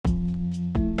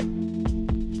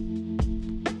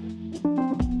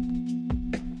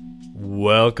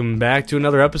Welcome back to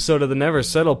another episode of the Never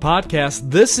Settle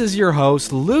podcast. This is your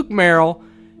host, Luke Merrill,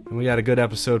 and we got a good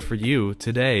episode for you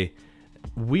today.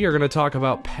 We are going to talk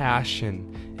about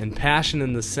passion, and passion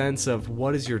in the sense of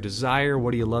what is your desire,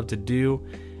 what do you love to do,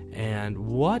 and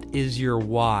what is your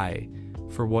why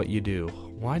for what you do.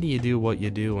 Why do you do what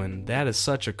you do? And that is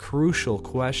such a crucial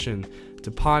question to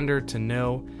ponder, to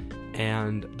know.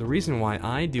 And the reason why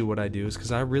I do what I do is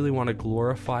because I really want to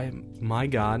glorify my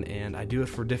God, and I do it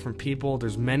for different people.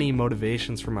 There's many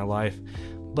motivations for my life,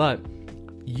 but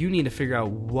you need to figure out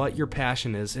what your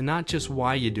passion is, and not just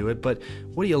why you do it, but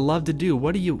what do you love to do?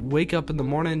 What do you wake up in the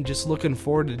morning just looking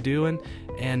forward to doing?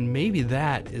 And maybe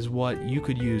that is what you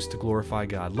could use to glorify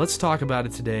God. Let's talk about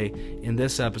it today in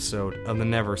this episode of the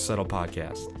Never Settle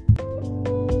podcast.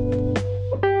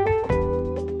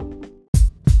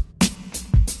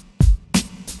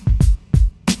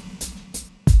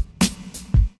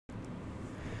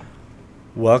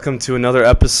 Welcome to another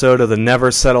episode of the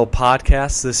Never Settle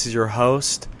podcast. This is your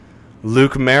host,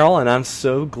 Luke Merrill, and I'm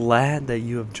so glad that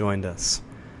you have joined us.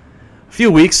 A few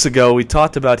weeks ago, we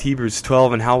talked about Hebrews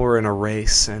 12 and how we're in a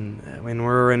race, and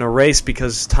we're in a race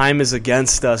because time is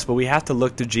against us, but we have to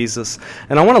look to Jesus.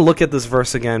 And I want to look at this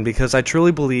verse again because I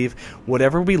truly believe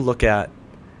whatever we look at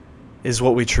is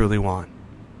what we truly want.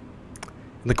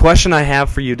 And the question I have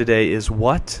for you today is,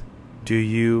 what do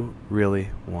you really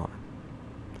want?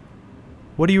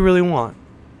 What do you really want?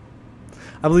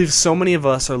 I believe so many of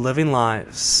us are living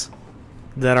lives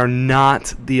that are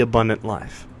not the abundant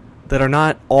life, that are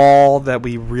not all that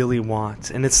we really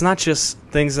want. And it's not just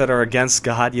things that are against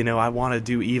God, I want to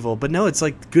do evil. But no, it's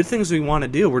like good things we want to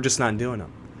do, we're just not doing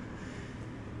them.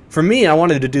 For me, I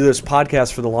wanted to do this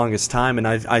podcast for the longest time, and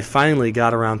I finally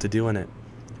got around to doing it.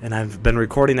 And I've been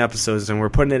recording episodes, and we're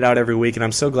putting it out every week, and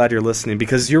I'm so glad you're listening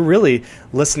because you're really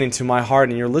listening to my heart,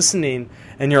 and you're listening,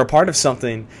 and you're a part of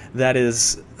something that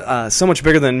is so much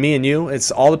bigger than me and you.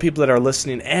 It's all the people that are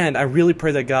listening, and I really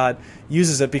pray that God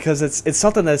uses it because it's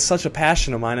something that's such a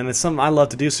passion of mine, and it's something I love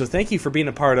to do, so thank you for being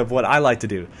a part of what I like to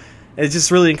do. It's just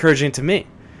really encouraging to me.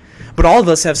 But all of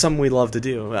us have something we love to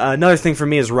do. Another thing for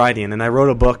me is writing, and I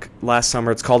wrote a book last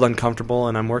summer. It's called Uncomfortable,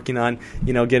 and I'm working on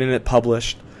getting it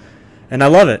published. And I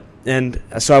love it. And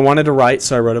so I wanted to write,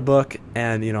 so I wrote a book.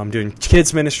 And, I'm doing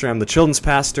kids ministry. I'm the children's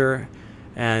pastor.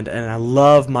 And I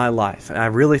love my life. And I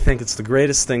really think it's the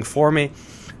greatest thing for me.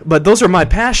 But those are my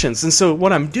passions. And so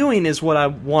what I'm doing is what I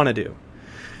want to do.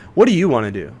 What do you want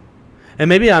to do? And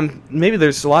maybe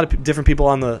there's a lot of different people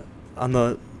on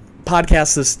the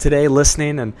podcast today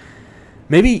listening. And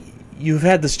maybe you've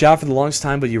had this job for the longest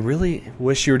time, but you really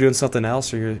wish you were doing something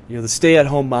else. Or you're the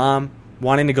stay-at-home mom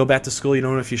wanting to go back to school. You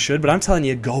don't know if you should, but I'm telling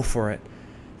you, go for it.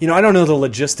 I don't know the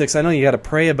logistics. I know you got to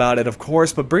pray about it, of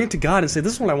course, but bring it to God and say,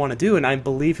 this is what I want to do, and I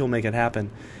believe He'll make it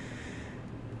happen.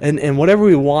 And whatever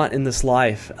we want in this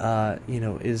life,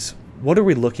 is what are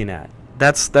we looking at?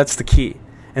 That's the key.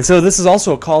 And so this is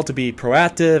also a call to be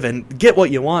proactive and get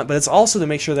what you want, but it's also to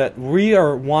make sure that we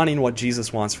are wanting what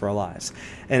Jesus wants for our lives.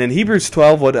 And in Hebrews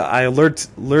 12, what I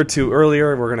allured to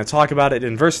earlier, we're going to talk about it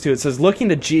in verse 2. It says, looking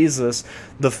to Jesus,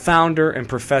 the founder and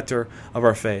perfecter of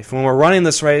our faith. When we're running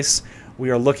this race, we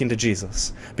are looking to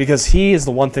Jesus because He is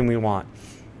the one thing we want.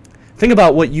 Think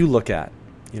about what you look at.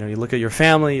 You look at your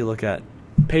family, you look at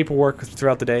paperwork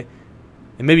throughout the day.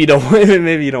 And maybe you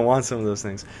don't want some of those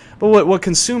things. But what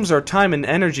consumes our time and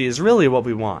energy is really what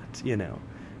we want,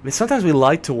 sometimes we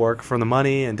like to work for the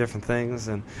money and different things.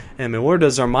 And where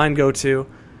does our mind go to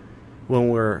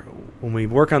when we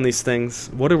work on these things?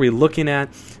 What are we looking at?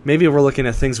 Maybe we're looking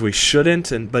at things we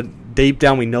shouldn't, but deep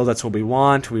down we know that's what we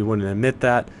want. We wouldn't admit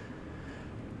that.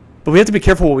 But we have to be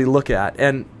careful what we look at.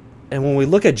 And when we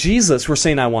look at Jesus, we're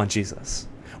saying, I want Jesus.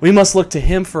 We must look to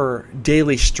Him for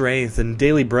daily strength and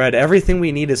daily bread. Everything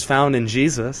we need is found in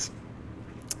Jesus.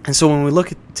 And so when we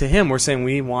look to Him, we're saying,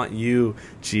 we want you,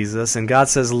 Jesus. And God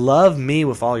says, love me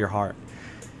with all your heart.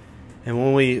 And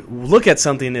when we look at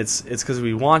something, it's because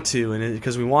we want to. And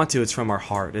because we want to, it's from our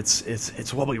heart.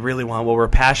 It's what we really want, what we're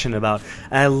passionate about.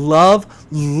 And I love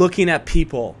looking at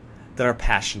people that are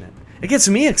passionate. It gets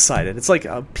me excited. It's like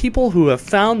people who have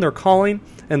found their calling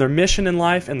and their mission in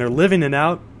life, and they're living it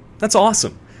out. That's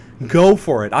awesome. Go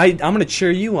for it. I'm going to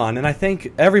cheer you on, and I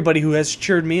thank everybody who has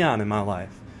cheered me on in my life.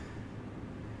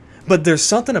 But there's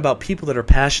something about people that are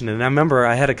passionate, and I remember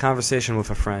I had a conversation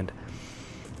with a friend.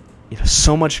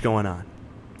 So much going on.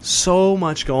 So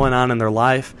much going on in their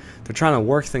life. They're trying to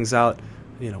work things out,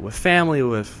 with family,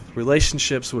 with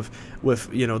relationships, with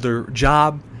their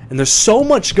job, and there's so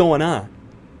much going on.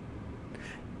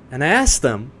 And I asked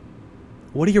them,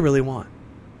 what do you really want?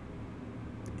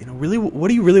 really, what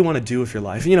do you really want to do with your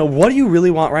life? What do you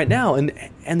really want right now?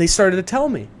 And they started to tell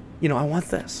me, I want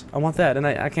this, I want that. And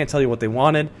I can't tell you what they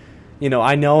wanted.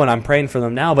 I know, and I'm praying for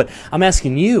them now, but I'm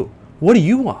asking you, what do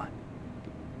you want?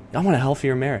 I want a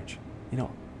healthier marriage.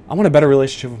 I want a better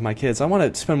relationship with my kids. I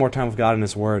want to spend more time with God and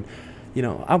His Word.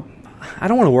 I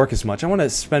don't want to work as much. I want to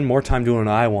spend more time doing what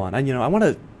I want. I want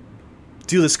to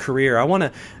do this career. I want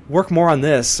to work more on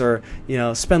this, or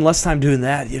spend less time doing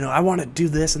that. I want to do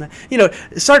this and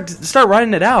that. Start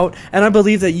writing it out, and I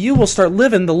believe that you will start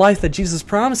living the life that Jesus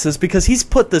promises, because He's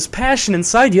put this passion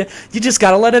inside you. You just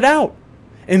got to let it out.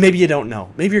 And maybe you don't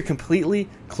know. Maybe you're completely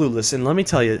clueless. And let me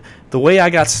tell you, the way I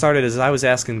got started is I was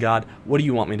asking God, what do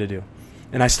you want me to do?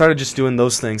 And I started just doing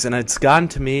those things. And it's gotten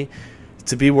to me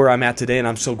to be where I'm at today. And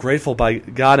I'm so grateful by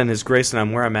God and His grace that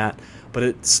I'm where I'm at. But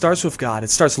it starts with God. It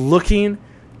starts looking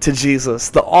to Jesus,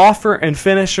 the author and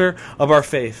finisher of our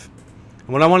faith. And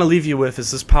what I want to leave you with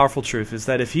is this powerful truth, is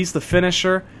that if He's the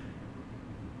finisher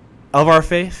of our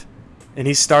faith and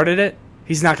He started it,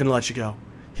 He's not going to let you go.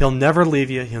 He'll never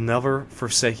leave you. He'll never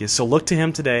forsake you. So look to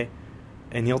Him today,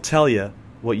 and He'll tell you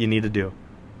what you need to do.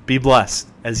 Be blessed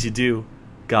as you do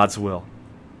God's will.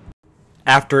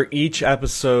 After each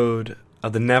episode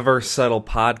of the Never Settle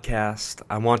podcast,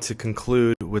 I want to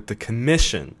conclude with the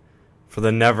commission for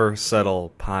the Never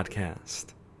Settle podcast.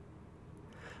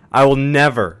 I will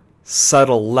never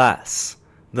settle less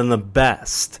than the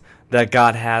best that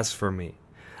God has for me.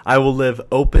 I will live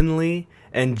openly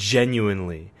and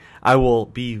genuinely. I will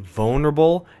be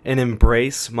vulnerable and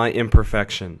embrace my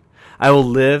imperfection. I will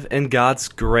live in God's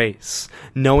grace,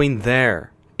 knowing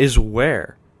there is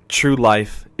where true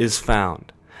life is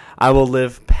found. I will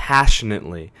live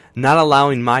passionately, not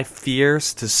allowing my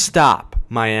fears to stop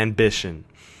my ambition.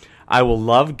 I will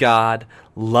love God,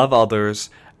 love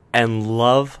others, and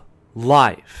love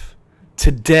life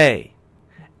today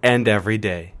and every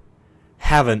day.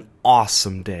 Have an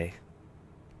awesome day.